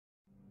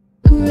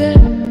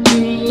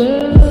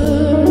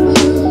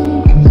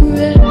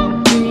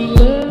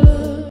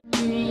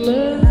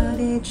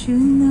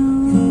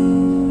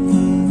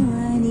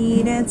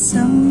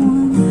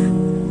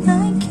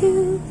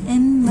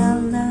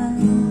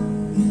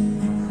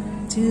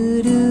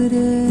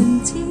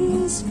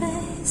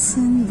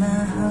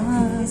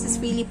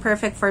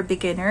perfect for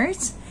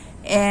beginners.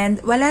 And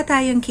wala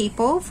tayong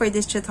capo for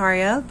this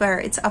tutorial,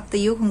 but it's up to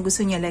you kung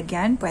gusto nyo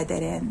lagyan, pwede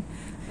rin.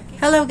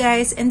 Hello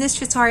guys, in this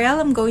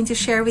tutorial, I'm going to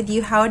share with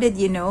you How Did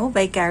You Know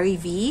by Gary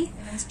V.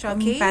 Ang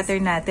strumming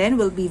pattern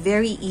natin will be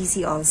very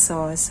easy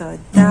also.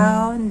 So,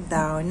 down,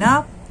 down,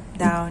 up,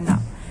 down, up,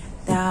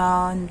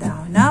 down,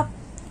 down, up,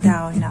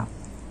 down, up.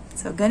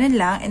 So, ganun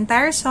lang.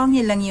 Entire song,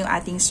 yun lang yung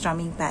ating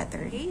strumming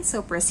pattern. Okay,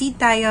 so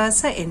proceed tayo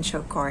sa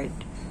intro chord.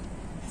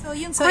 So,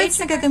 yung chords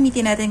na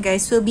gagamitin natin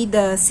guys will be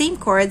the same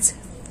chords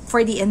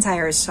for the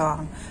entire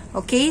song.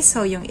 Okay,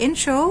 so yung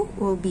intro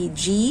will be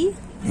G,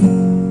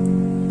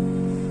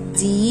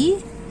 D,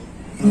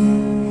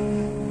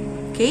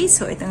 okay,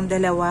 so itong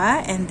dalawa,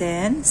 and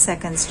then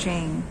second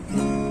string,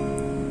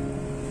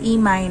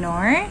 E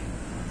minor,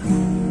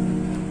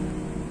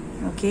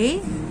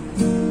 okay,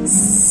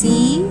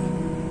 C,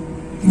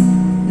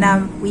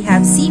 now we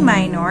have C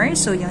minor,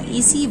 so yung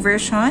easy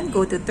version,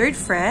 go to 3rd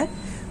fret,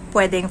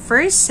 pwedeng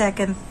 1st,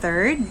 2nd,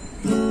 3rd,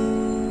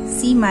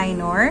 C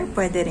minor,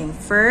 pwede rin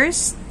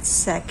 1st,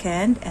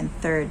 2nd, and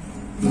 3rd.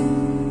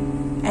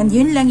 And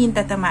yun lang yung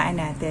tatamaan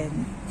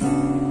natin.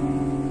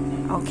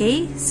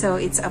 Okay? So,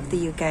 it's up to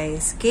you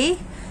guys. Okay?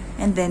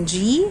 And then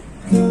G,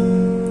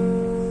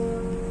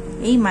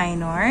 A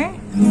minor.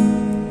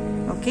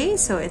 Okay?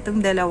 So,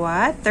 itong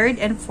dalawa, 3rd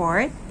and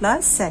 4th,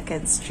 plus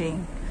 2nd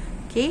string.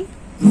 Okay?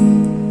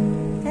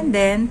 And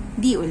then,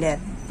 D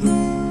ulit.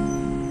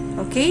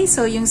 Okay,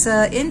 so yung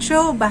sa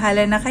intro,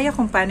 bahala na kayo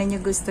kung paano nyo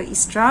gusto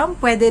i-strum.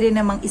 Pwede rin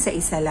namang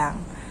isa-isa lang.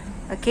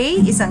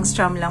 Okay, isang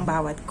strum lang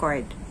bawat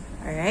chord.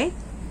 Alright?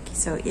 Okay,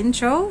 so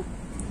intro.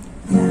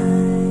 I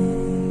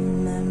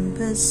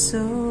remember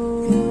so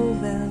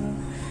well.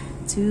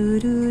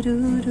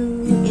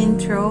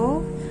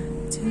 Intro.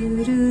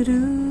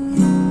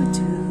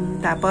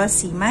 Tapos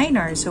C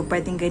minor. So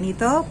pwedeng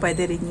ganito,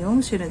 pwede rin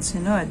yung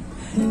sunod-sunod.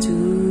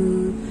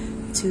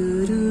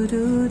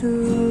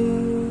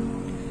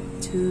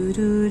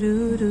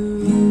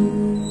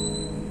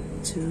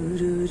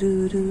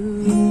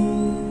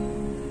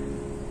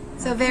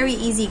 So, very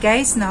easy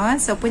guys, no?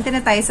 So, punta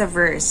na tayo sa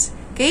verse.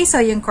 Okay?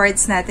 So, yung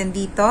chords natin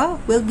dito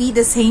will be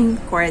the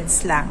same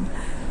chords lang.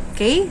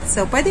 Okay?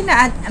 So, pwede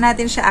na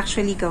natin siya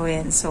actually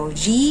gawin. So,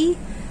 G,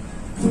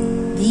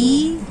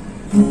 D,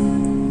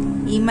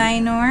 E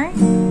minor,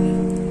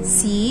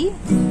 C,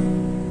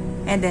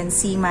 and then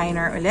C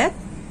minor ulit,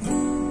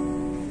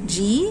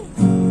 G,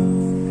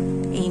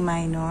 A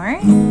minor,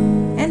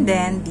 and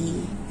then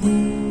D.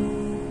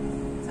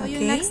 So,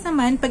 yung next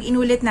naman, pag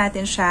inulit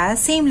natin siya,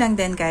 same lang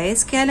din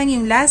guys. Kaya lang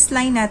yung last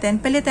line natin,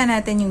 palitan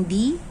natin yung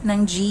D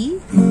ng G,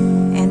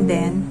 and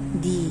then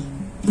D.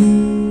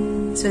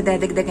 So,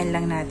 dadagdagan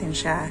lang natin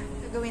siya.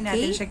 Gagawin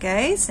natin siya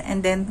guys,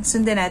 and then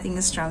sundan natin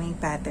yung strumming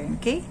pattern,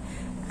 okay?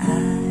 I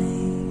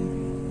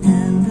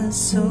remember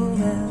so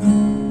well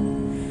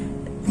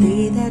the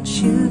day that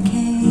you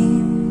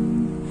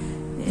came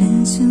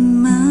into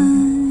my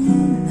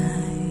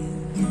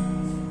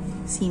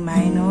C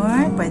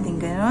minor, pwedeng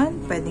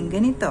ganon, pwedeng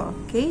ganito.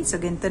 Okay? So,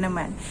 ganito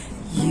naman.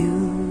 You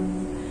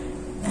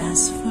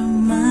ask for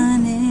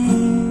money.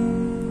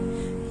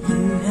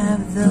 You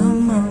have the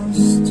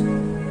most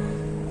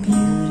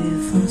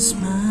beautiful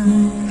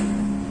smile.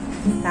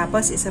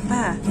 Tapos, isa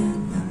pa.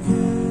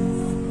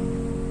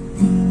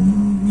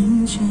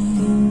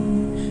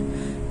 Change. I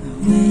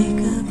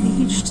wake up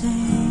each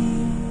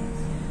day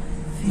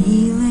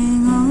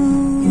feeling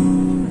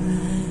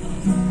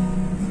alright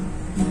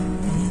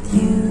with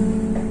you.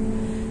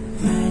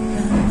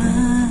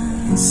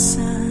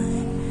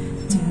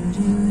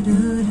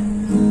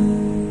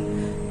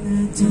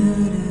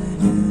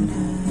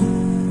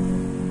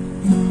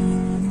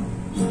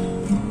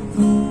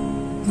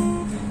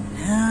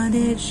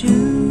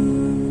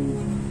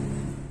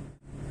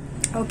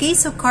 Okay,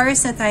 so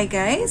chorus na tayo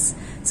guys.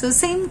 So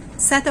same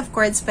set of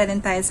chords pa rin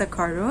tayo sa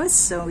chorus.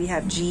 So we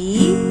have G,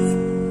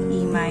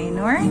 E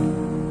minor,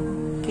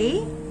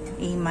 okay,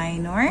 A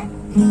minor,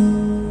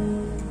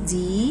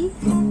 D,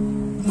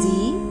 D,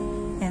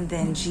 and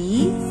then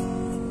G.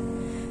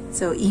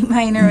 So E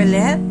minor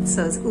ulit.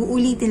 So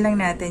uulitin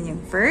lang natin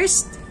yung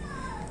first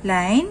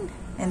line,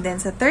 and then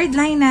sa third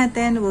line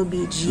natin will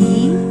be G,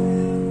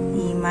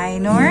 E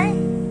minor,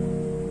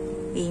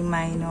 A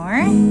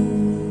minor,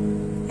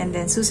 and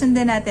then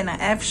susundan natin ang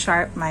F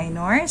sharp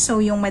minor. So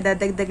yung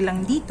madadagdag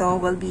lang dito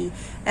will be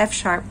F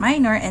sharp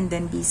minor and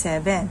then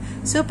B7.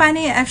 So paano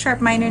yung F sharp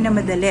minor na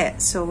madali?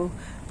 So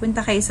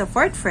punta kayo sa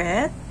 4th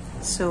fret.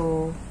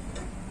 So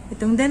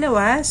itong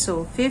dalawa,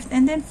 so 5th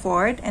and then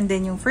 4th, and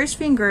then yung first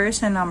finger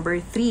sa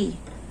number 3.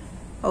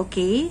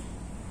 Okay?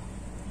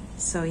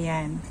 So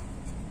yan.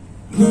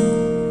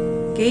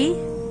 Okay?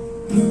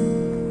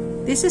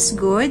 This is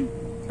good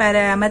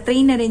para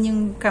matrain na rin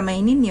yung kamay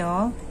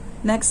ninyo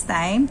next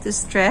time to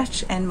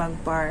stretch and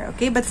mag-bar.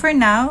 Okay? But for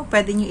now,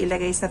 pwede nyo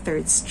ilagay sa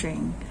 3rd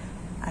string.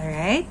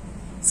 Alright?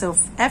 So,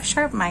 F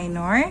sharp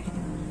minor.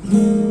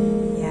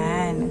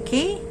 Yan.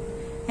 Okay?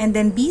 And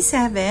then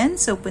B7.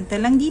 So, punta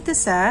lang dito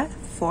sa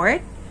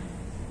 4th.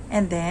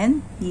 And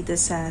then, dito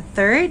sa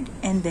 3rd.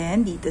 And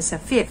then, dito sa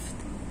 5th.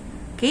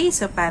 Okay?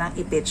 So, parang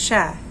ipit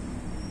siya.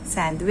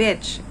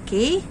 Sandwich.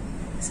 Okay?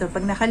 So,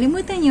 pag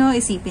nakalimutan nyo,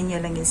 isipin nyo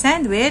lang yung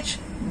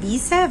sandwich,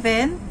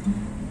 B7.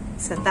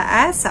 Sa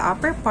taas, sa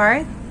upper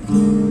part,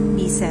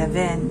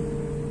 B7.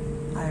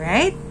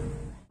 Alright?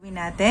 Gawin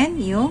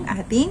natin yung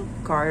ating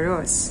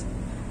chorus.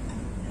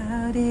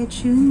 How did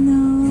you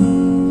know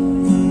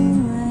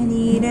I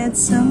needed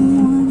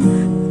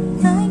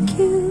someone like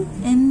you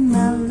in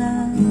my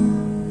life?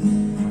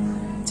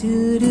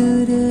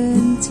 Do-do-do,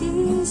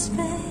 empty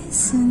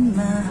space in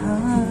my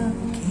heart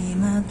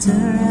came at the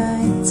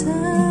right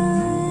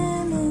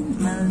time in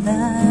my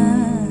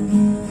life.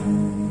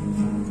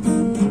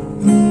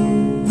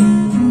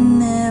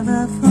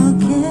 Never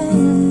forget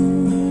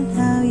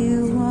how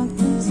you walked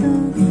the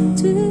sun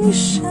to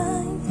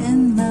shine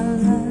in my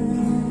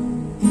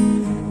life.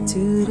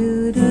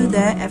 Do-do-do,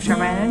 that F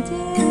sharp minor,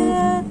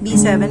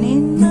 B7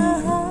 in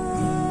my heart.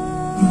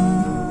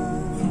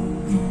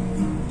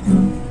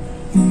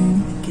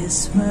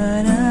 Guess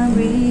what I'm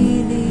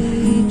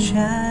really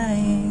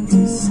trying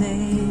to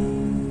say?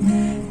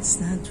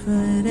 It's not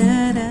what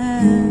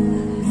I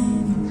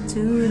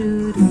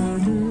do.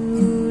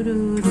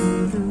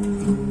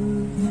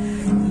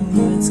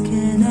 Words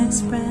can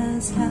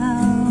express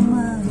how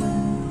much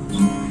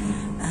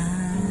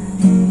I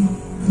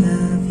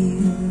love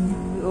you.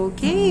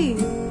 Okay.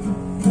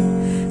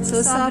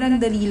 So, sobrang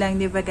dali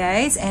lang, di ba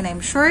guys? And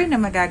I'm sure na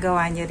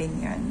magagawa niyo rin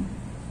yun.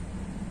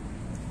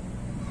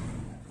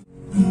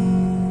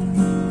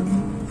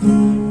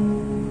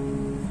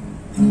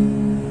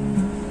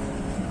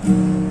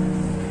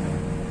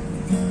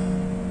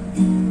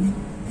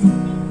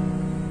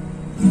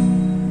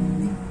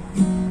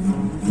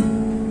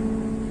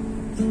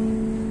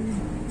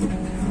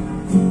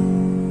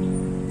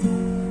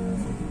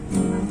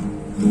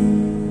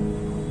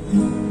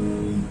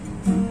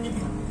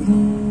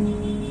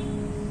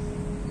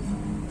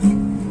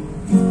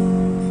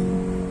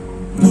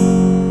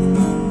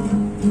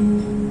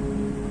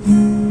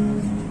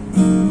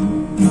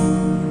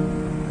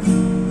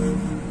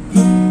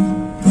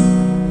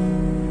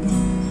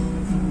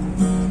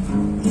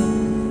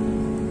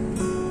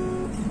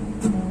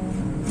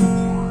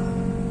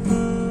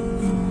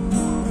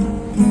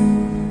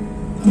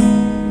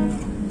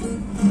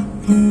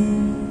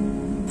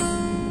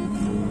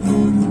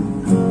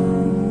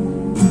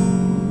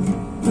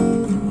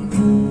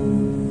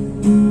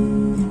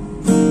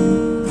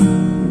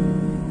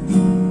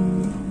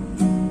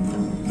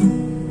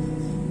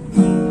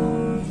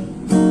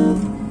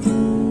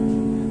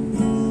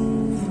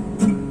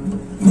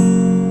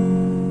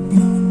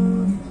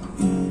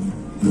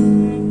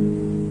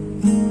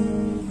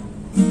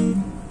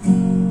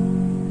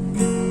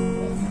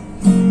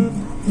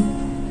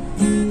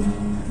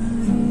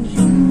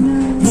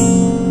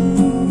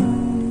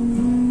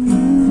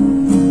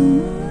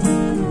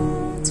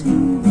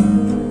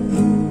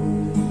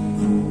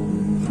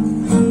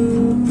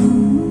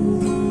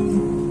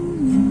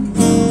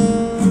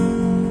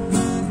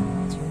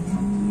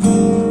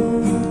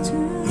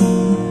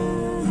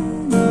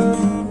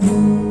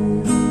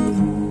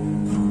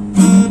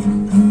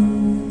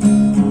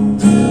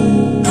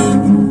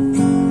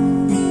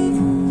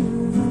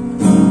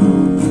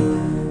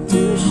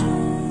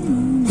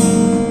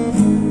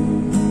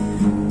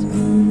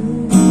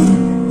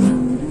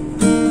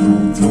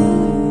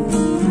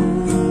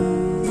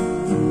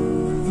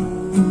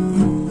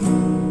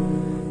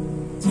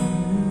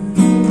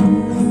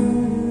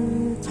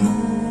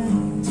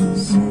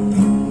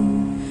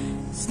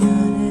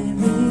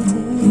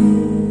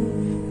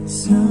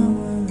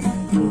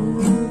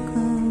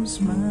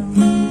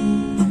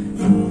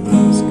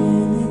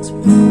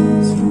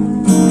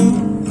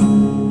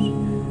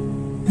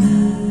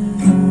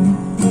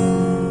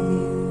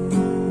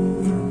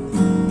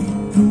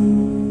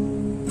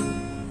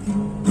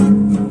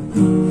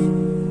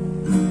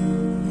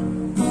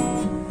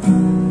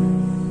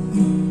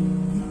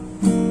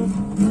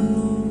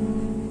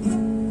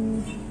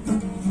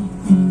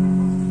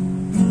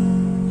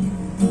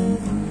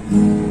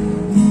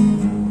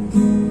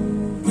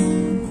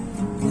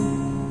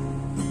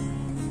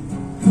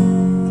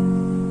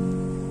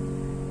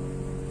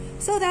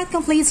 So that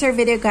completes our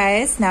video,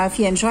 guys. Now,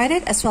 if you enjoyed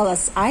it as well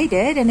as I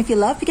did, and if you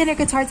love beginner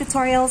guitar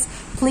tutorials,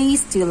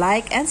 please do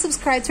like and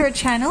subscribe to our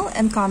channel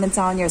and comment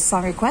down your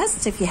song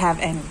requests if you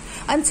have any.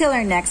 Until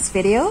our next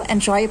video,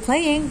 enjoy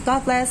playing.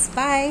 God bless.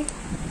 Bye.